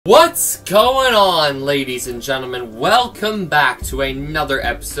What's going on, ladies and gentlemen? Welcome back to another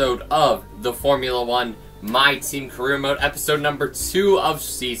episode of the Formula 1 My Team Career Mode, episode number 2 of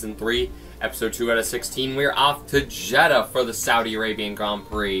Season 3, episode 2 out of 16. We're off to Jeddah for the Saudi Arabian Grand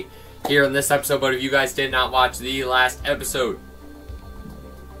Prix here in this episode, but if you guys did not watch the last episode,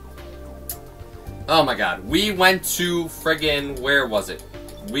 oh my god, we went to friggin', where was it?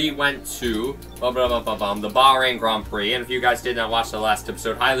 We went to the Bahrain Grand Prix, and if you guys did not watch the last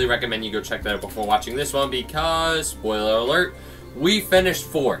episode, highly recommend you go check that out before watching this one, because, spoiler alert, we finished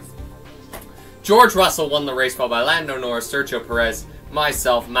 4th. George Russell won the race, followed by Lando Norris, Sergio Perez,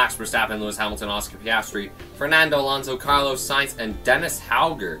 myself, Max Verstappen, Lewis Hamilton, Oscar Piastri, Fernando Alonso, Carlos Sainz, and Dennis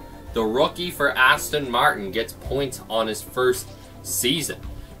Hauger, the rookie for Aston Martin, gets points on his first season.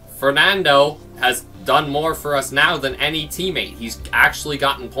 Fernando has done more for us now than any teammate. He's actually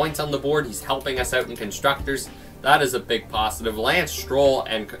gotten points on the board. He's helping us out in constructors. That is a big positive. Lance Stroll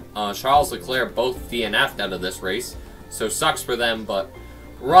and Charles Leclerc both DNF'd out of this race, so sucks for them, but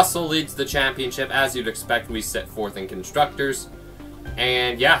Russell leads the championship. As you'd expect, we sit 4th in constructors.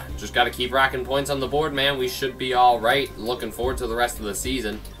 And yeah, just got to keep racking points on the board, man. We should be alright. Looking forward to the rest of the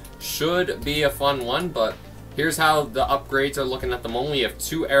season. Should be a fun one, but here's how the upgrades are looking at the moment. We have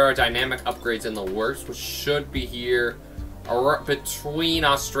 2 aerodynamic upgrades in the works, which should be here between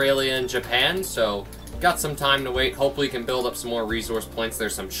Australia and Japan, so got some time to wait. Hopefully can build up some more resource points.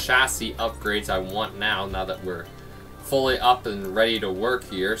 There's some chassis upgrades I want now that we're fully up and ready to work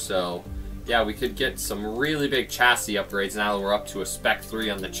here, so yeah, we could get some really big chassis upgrades now that we're up to a Spec 3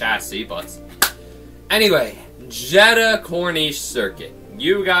 on the chassis, but anyway, Jeddah Corniche Circuit.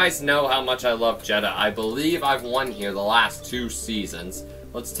 You guys know how much I love Jeddah. I believe I've won here the last 2 seasons.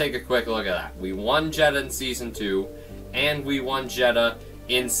 Let's take a quick look at that. We won Jeddah in Season 2, and we won Jeddah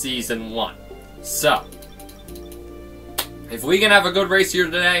in Season 1. So, if we can have a good race here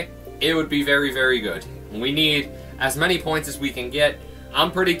today, it would be very, very good. We need as many points as we can get.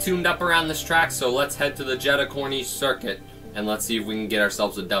 I'm pretty tuned up around this track, so let's head to the Jeddah Corniche Circuit, and let's see if we can get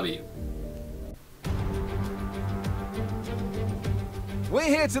ourselves a W. We're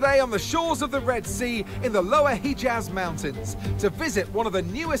here today on the shores of the Red Sea in the lower Hijaz Mountains to visit one of the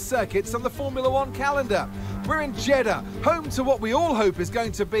newest circuits on the Formula 1 calendar. We're in Jeddah, home to what we all hope is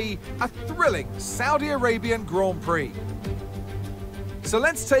going to be a thrilling Saudi Arabian Grand Prix. So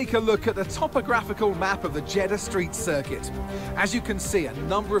let's take a look at the topographical map of the Jeddah Street Circuit. As you can see, a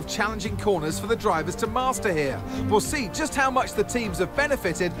number of challenging corners for the drivers to master here. We'll see just how much the teams have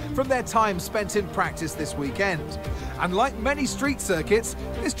benefited from their time spent in practice this weekend. And like many street circuits,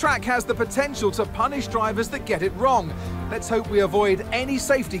 this track has the potential to punish drivers that get it wrong. Let's hope we avoid any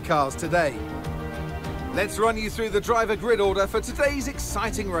safety cars today. Let's run you through the driver grid order for today's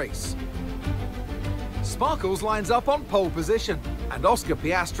exciting race. Sparkles lines up on pole position, and Oscar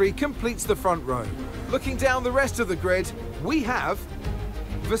Piastri completes the front row. Looking down the rest of the grid, we have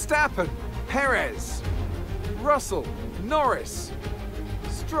Verstappen, Perez, Russell, Norris,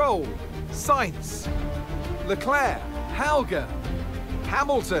 Stroll, Sainz, Leclerc, Hauger,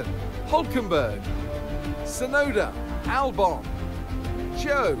 Hamilton, Hulkenberg, Tsunoda, Albon,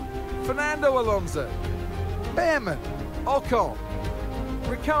 Joe, Fernando Alonso, Behrman, Ocon,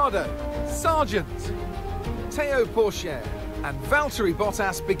 Ricciardo, Sargent, Théo Pourchaire, and Valtteri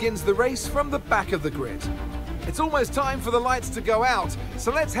Bottas begins the race from the back of the grid. It's almost time for the lights to go out, so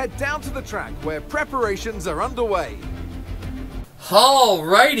let's head down to the track where preparations are underway.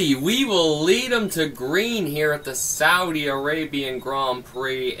 Alrighty, we will lead them to green here at the Saudi Arabian Grand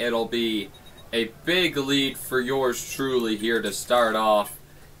Prix. It'll be a big lead for yours truly here to start off,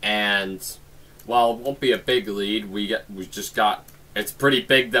 and well, it won't be a big lead. It's pretty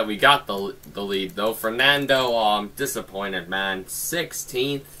big that we got the lead though. Fernando, I'm disappointed, man.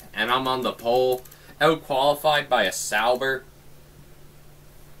 16th, and I'm on the pole, out qualified by a Sauber.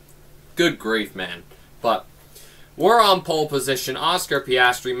 Good grief, man. But we're on pole position. Oscar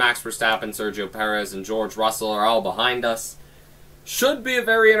Piastri, Max Verstappen, Sergio Perez, and George Russell are all behind us. Should be a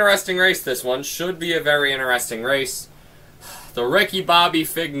very interesting race, this one. Should be a very interesting race. The Ricky Bobby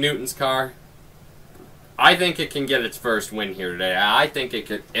Fig Newton's car, I think it can get its first win here today. I think it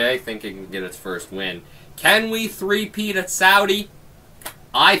can get its first win. Can we three-peat at Saudi?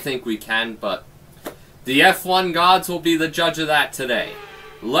 I think we can, but the F1 gods will be the judge of that today.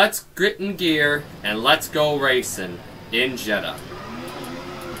 Let's get in gear, and let's go racing in Jeddah.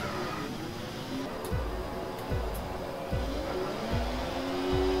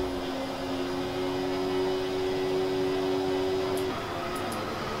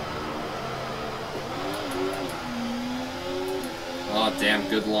 Oh, damn,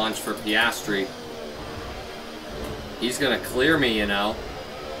 good launch for Piastri. He's gonna clear me, you know.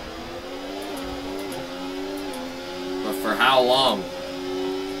 for how long?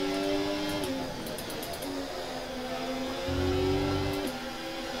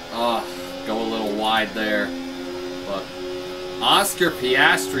 Go a little wide there. But Oscar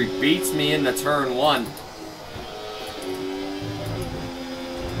Piastri beats me into turn 1.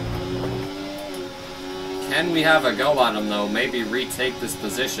 Can we have a go at him, though? Maybe retake this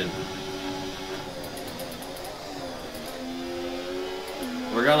position.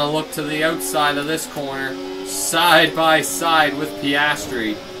 We're gonna look to the outside of this corner, side by side with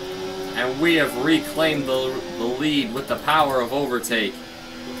Piastri, and we have reclaimed the lead with the power of overtake.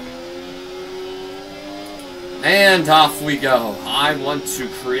 And off we go. I want to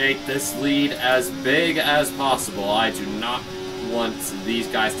create this lead as big as possible. I do not want these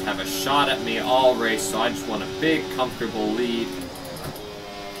guys to have a shot at me all race, so I just want a big, comfortable lead.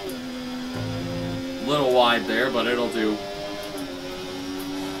 A little wide there, but it'll do.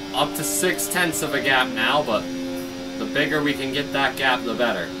 Up to 6/10 of a gap now, but the bigger we can get that gap, the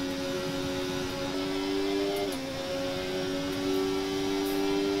better.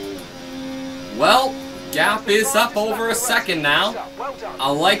 Well, gap is up over a second now.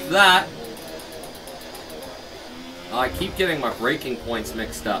 I like that. I keep getting my braking points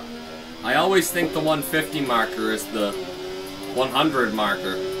mixed up. I always think the 150 marker is the 100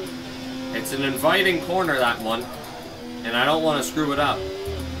 marker. It's an inviting corner, that one, and I don't want to screw it up.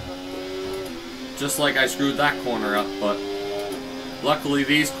 Just like I screwed that corner up, but luckily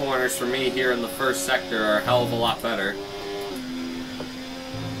these corners for me here in the first sector are a hell of a lot better.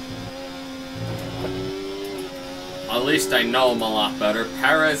 At least I know them a lot better.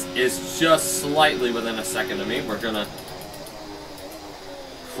 Perez is just slightly within a second of me. We're gonna...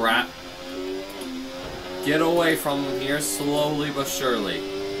 Crap. Get away from him here slowly but surely.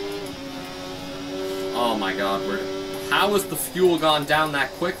 Oh my god, how has the fuel gone down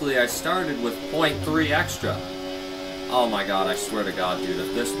that quickly? I started with 0.3 extra. Oh my god, I swear to god, dude,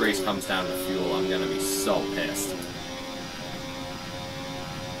 if this race comes down to fuel, I'm gonna be so pissed.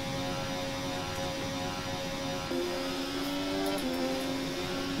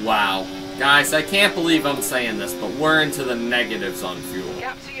 Wow. Guys, I can't believe I'm saying this, but we're into the negatives on fuel.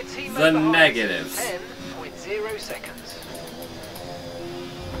 The negatives. 10.0 seconds.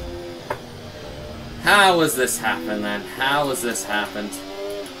 How has this happened, then? How has this happened?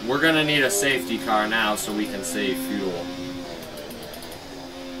 We're gonna need a safety car now so we can save fuel.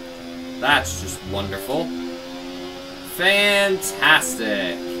 That's just wonderful.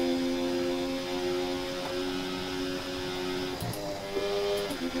 Fantastic.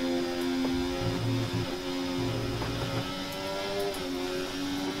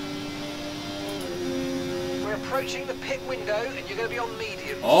 We're approaching the pit window and you're going to be on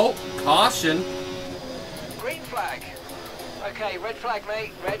medium. Oh, caution. Green flag. Okay, red flag,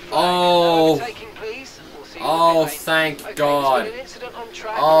 mate. Red flag. Oh. Overtaking, please. We'll see you Oh, in the pit lane. thank Okay, God. there's been an incident on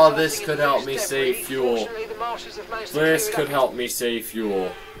track Oh, resulting this in could help loose me debris. save fuel. Fortunately, the marshals have managed to This clear it could up. help me save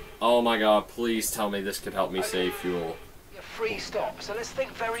fuel. Oh my god, please tell me this could help me save fuel. A free stop, so let's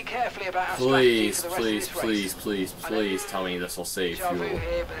think very carefully about our Please, strategy for the rest of please, this race. please, please tell me this will save Deja vu fuel.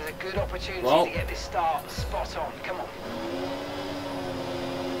 here, but there's a good opportunity Well. to get this start spot on. Come on.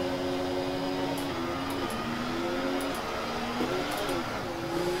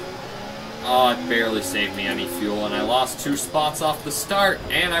 Oh, it barely saved me any fuel, and I lost 2 spots off the start,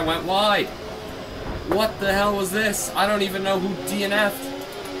 and I went wide. What the hell was this? I don't even know who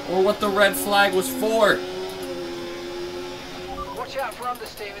DNF'd, or what the red flag was for. Watch out for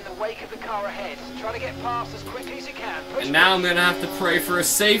understeer in the wake of the car ahead. Try to get past as quickly as you can. Push And now I'm back. gonna have to pray for a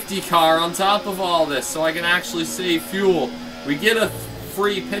safety car on top of all this, so I can actually save fuel. We get a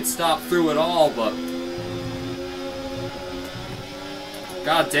free pit stop through it all, but...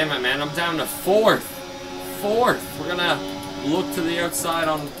 God damn it, man, I'm down to 4th. 4th. We're gonna look to the outside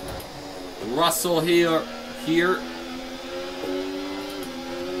on Russell here.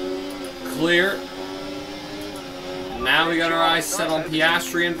 Clear. Now we got our eyes set on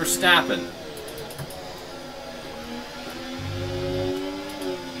Piastri and Verstappen.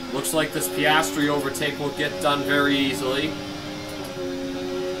 Looks like this Piastri overtake will get done very easily.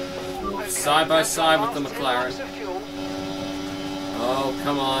 Side by side with the McLaren. Oh,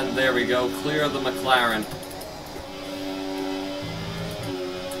 come on. There we go. Clear the McLaren.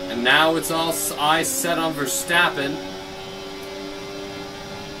 And now it's all eyes set on Verstappen.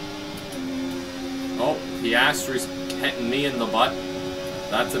 Oh, Piastri's hitting me in the butt.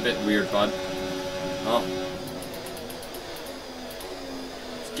 That's a bit weird, bud. Oh.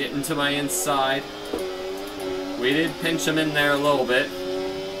 It's getting to my inside. We did pinch him in there a little bit.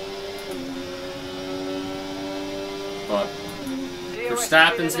 But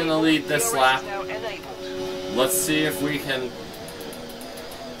Verstappen's gonna lead this lap. Let's see if we can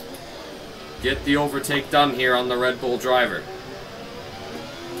get the overtake done here on the Red Bull driver.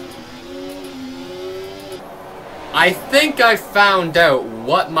 I think I found out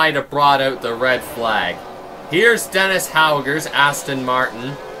what might have brought out the red flag. Here's Dennis Hauger's Aston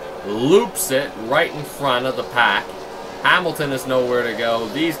Martin. Loops it right in front of the pack. Hamilton has nowhere to go.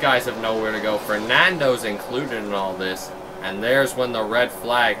 These guys have nowhere to go. Fernando's included in all this. And there's when the red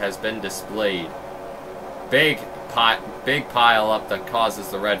flag has been displayed. Big pile up that causes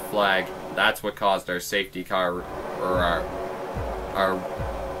the red flag. That's what caused our safety car, or our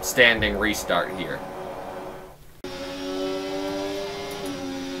standing restart here.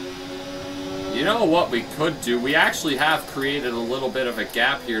 You know what we could do? We actually have created a little bit of a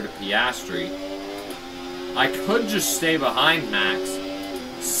gap here to Piastri. I could just stay behind Max,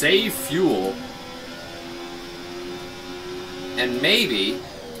 save fuel, and maybe,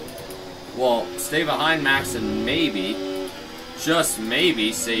 well, stay behind Max and maybe, just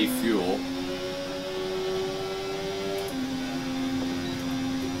maybe, save fuel.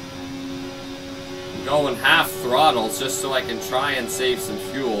 I'm going half throttles just so I can try and save some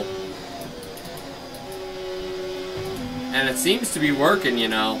fuel. And it seems to be working, you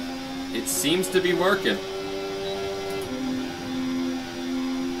know. It seems to be working.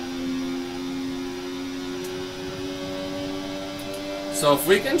 So if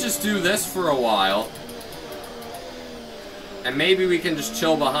we can just do this for a while, and maybe we can just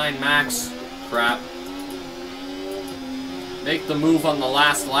chill behind Max, crap. Make the move on the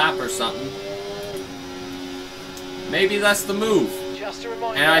last lap or something. Maybe that's the move.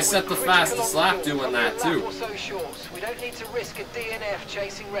 And I set the fastest lap doing that too. We don't need to risk a DNF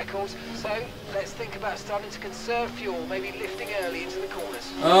chasing records, so let's think about starting to conserve fuel, maybe lifting early into the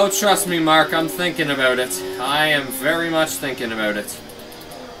corners. Oh, trust me, Mark, I'm thinking about it. I am very much thinking about it.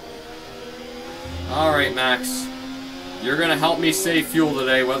 Alright, Max. You're gonna help me save fuel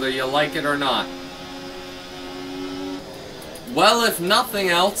today, whether you like it or not. Well, if nothing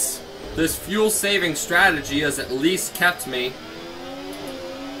else, this fuel-saving strategy has at least kept me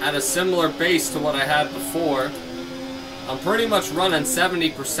at a similar base to what I had before. I'm pretty much running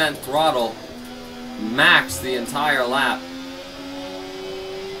 70% throttle max the entire lap.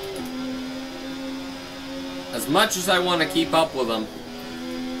 As much as I want to keep up with them,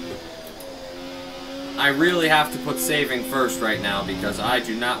 I really have to put saving first right now because I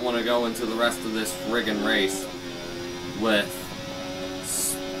do not want to go into the rest of this friggin' race with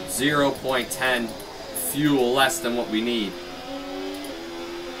 0.10 fuel less than what we need.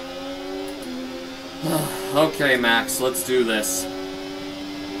 Okay, Max, let's do this.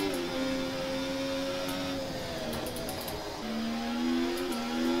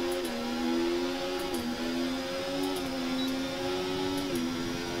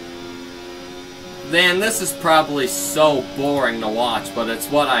 Man, this is probably so boring to watch, but it's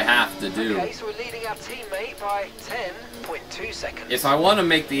what I have to do. Okay, so we're leading our teammate by 10.2 seconds. If I want to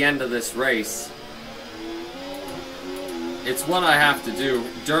make the end of this race, it's what I have to do.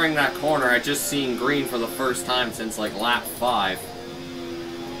 During that corner, I just seen green for the first time since like lap 5.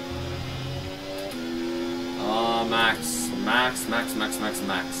 Oh, Max. Max.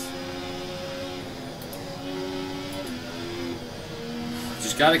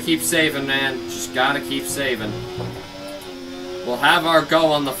 Just gotta keep saving, man. Just gotta keep saving. We'll have our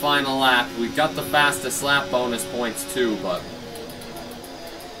go on the final lap. We got the fastest lap bonus points too, but...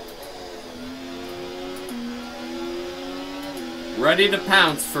 ready to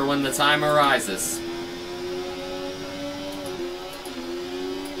pounce for when the time arises.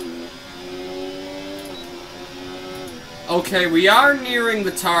 Okay, we are nearing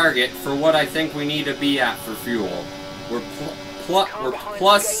the target for what I think we need to be at for fuel. We're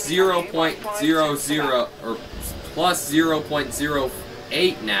plus 0.00 or plus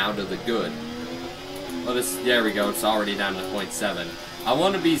 0.08 now to the good. Well, there we go. It's already down to 0.7. I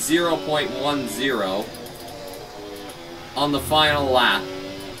want to be 0.10 on the final lap,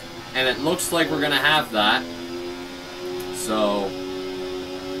 and it looks like we're gonna have that. So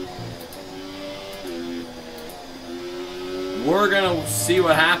we're gonna see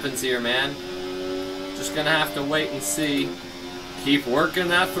what happens here, man. Just gonna have to wait and see. Keep working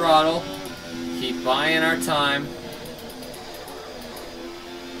that throttle. Keep buying our time.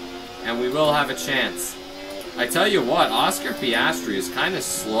 And we will have a chance. I tell you what, Oscar Piastri has kind of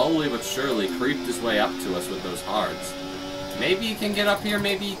slowly but surely creeped his way up to us with those hards. Maybe he can get up here,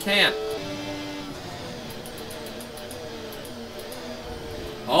 maybe he can't.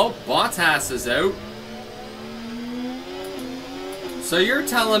 Oh, Bottas is out. So you're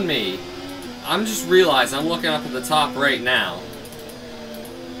telling me, I'm just realizing I'm looking up at the top right now.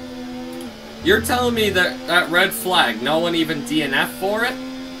 You're telling me that that red flag, no one even DNF for it?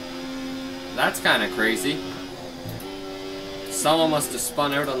 That's kind of crazy. Someone must have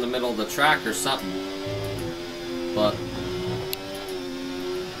spun out on the middle of the track or something. But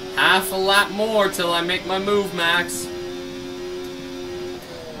half a lap more till I make my move, Max.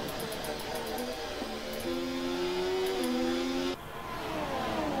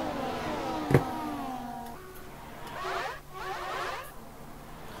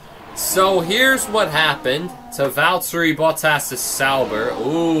 So here's what happened to Valtteri Bottas' Sauber.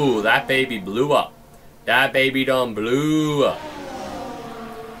 Ooh, that baby blew up. That baby done blew up.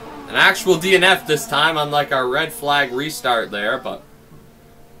 An actual DNF this time, unlike our red flag restart there, but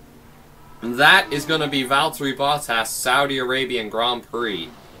that is going to be Valtteri Bottas Saudi Arabian Grand Prix.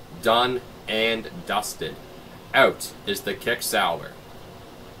 Done and dusted. Out is the kick Sauber.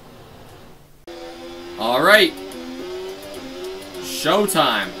 Alright.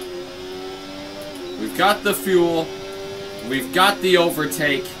 Showtime. We've got the fuel. We've got the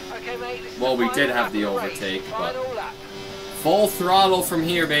overtake. Okay, mate, Well, we did have the overtake, but full throttle from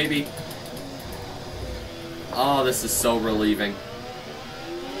here, baby. Oh, this is so relieving.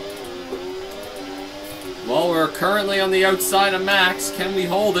 Well, we're currently on the outside of Max. Can we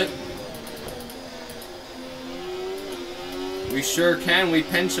hold it? We sure can. We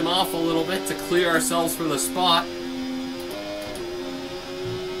pinch him off a little bit to clear ourselves for the spot.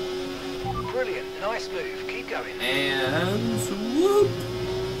 Brilliant, nice move. Keep going. And whoop.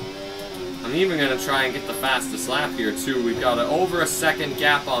 I'm even going to try and get the fastest lap here, too. We've got over a second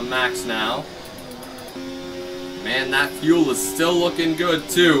gap on Max now. Man, that fuel is still looking good,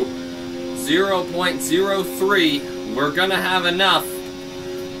 too. 0.03. We're going to have enough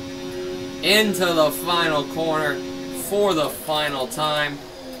into the final corner for the final time.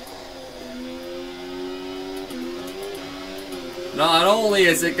 Not only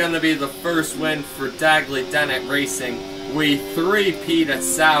is it going to be the first win for Dagley Dennit Racing, we three-peat at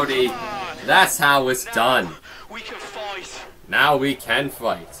Saudi. That's how it's done. We can fight. Now we can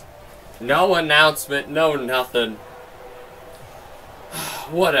fight. No announcement, no nothing.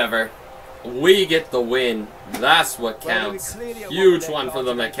 Whatever. We get the win. That's what counts. Huge one for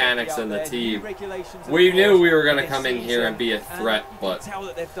the mechanics and the team. We knew we were going to come in here and be a threat, but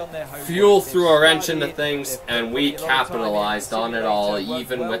fuel threw a wrench into things, and we capitalized on it all,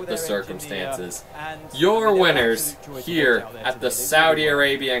 even with the circumstances. Your winners here at the Saudi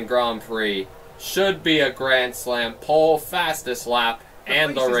Arabian Grand Prix should be a Grand Slam pole, fastest lap,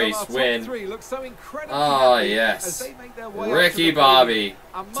 and the race win. Oh yes, Ricky Bobby,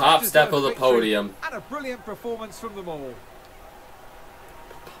 top step of the podium. And a brilliant performance from them all.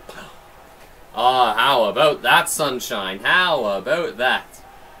 Ah, how about that, sunshine? How about that?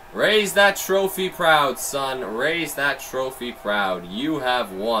 Raise that trophy proud, son. Raise that trophy proud. You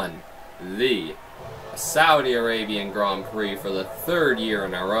have won the Saudi Arabian Grand Prix for the 3rd year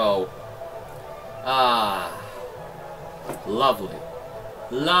in a row. Ah, lovely.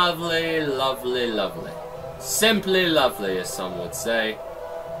 Lovely, lovely, lovely. Simply lovely, as some would say.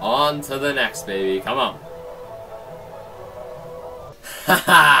 On to the next, baby. Come on.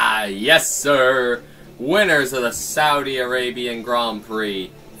 Haha, yes, sir. Winners of the Saudi Arabian Grand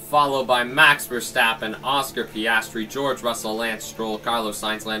Prix, followed by Max Verstappen, Oscar Piastri, George Russell, Lance Stroll, Carlos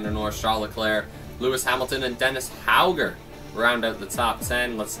Sainz, Lando Norris, Charles Leclerc, Lewis Hamilton, and Dennis Hauger round out the top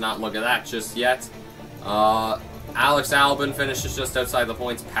 10. Let's not look at that just yet. Alex Albon finishes just outside the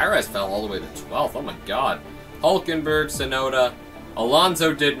points. Perez fell all the way to 12th. Oh my god. Hulkenberg, Sonoda.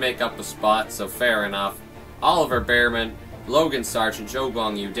 Alonso did make up a spot, so fair enough. Oliver Behrman, Logan Sargent, Joe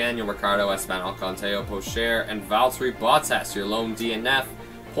Guanyu, Daniel Ricciardo, Esteban Ocon, Teo Pocher, and Valtteri Bottas, your lone DNF.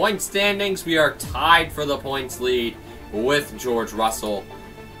 Point standings, we are tied for the points lead with George Russell.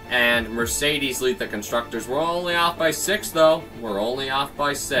 And Mercedes lead the constructors. We're only off by 6, though. We're only off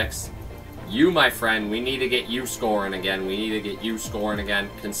by 6. You, my friend, we need to get you scoring again. We need to get you scoring again.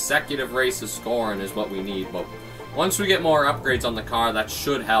 Consecutive races scoring is what we need. But once we get more upgrades on the car, that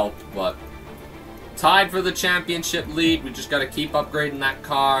should help. But tied for the championship lead. We just got to keep upgrading that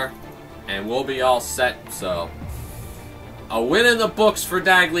car, and we'll be all set. So, a win in the books for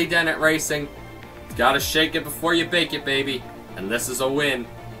Dagley Dennit Racing. Got to shake it before you bake it, baby. And this is a win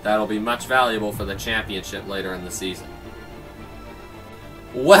that'll be much valuable for the championship later in the season.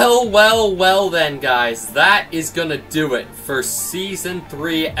 Well, well, well then, guys. That is gonna do it for Season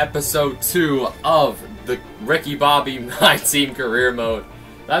 3, Episode 2 of the Ricky Bobby My Team Career Mode.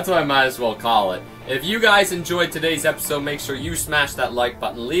 That's what I might as well call it. If you guys enjoyed today's episode, make sure you smash that like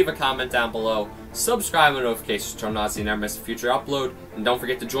button, leave a comment down below, subscribe and notifications turn on so you never miss a future upload, and don't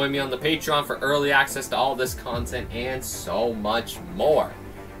forget to join me on the Patreon for early access to all this content and so much more.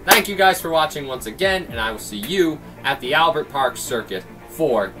 Thank you guys for watching once again, and I will see you at the Albert Park Circuit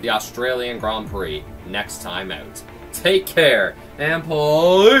for the Australian Grand Prix next time out. Take care, and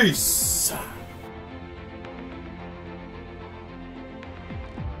peace!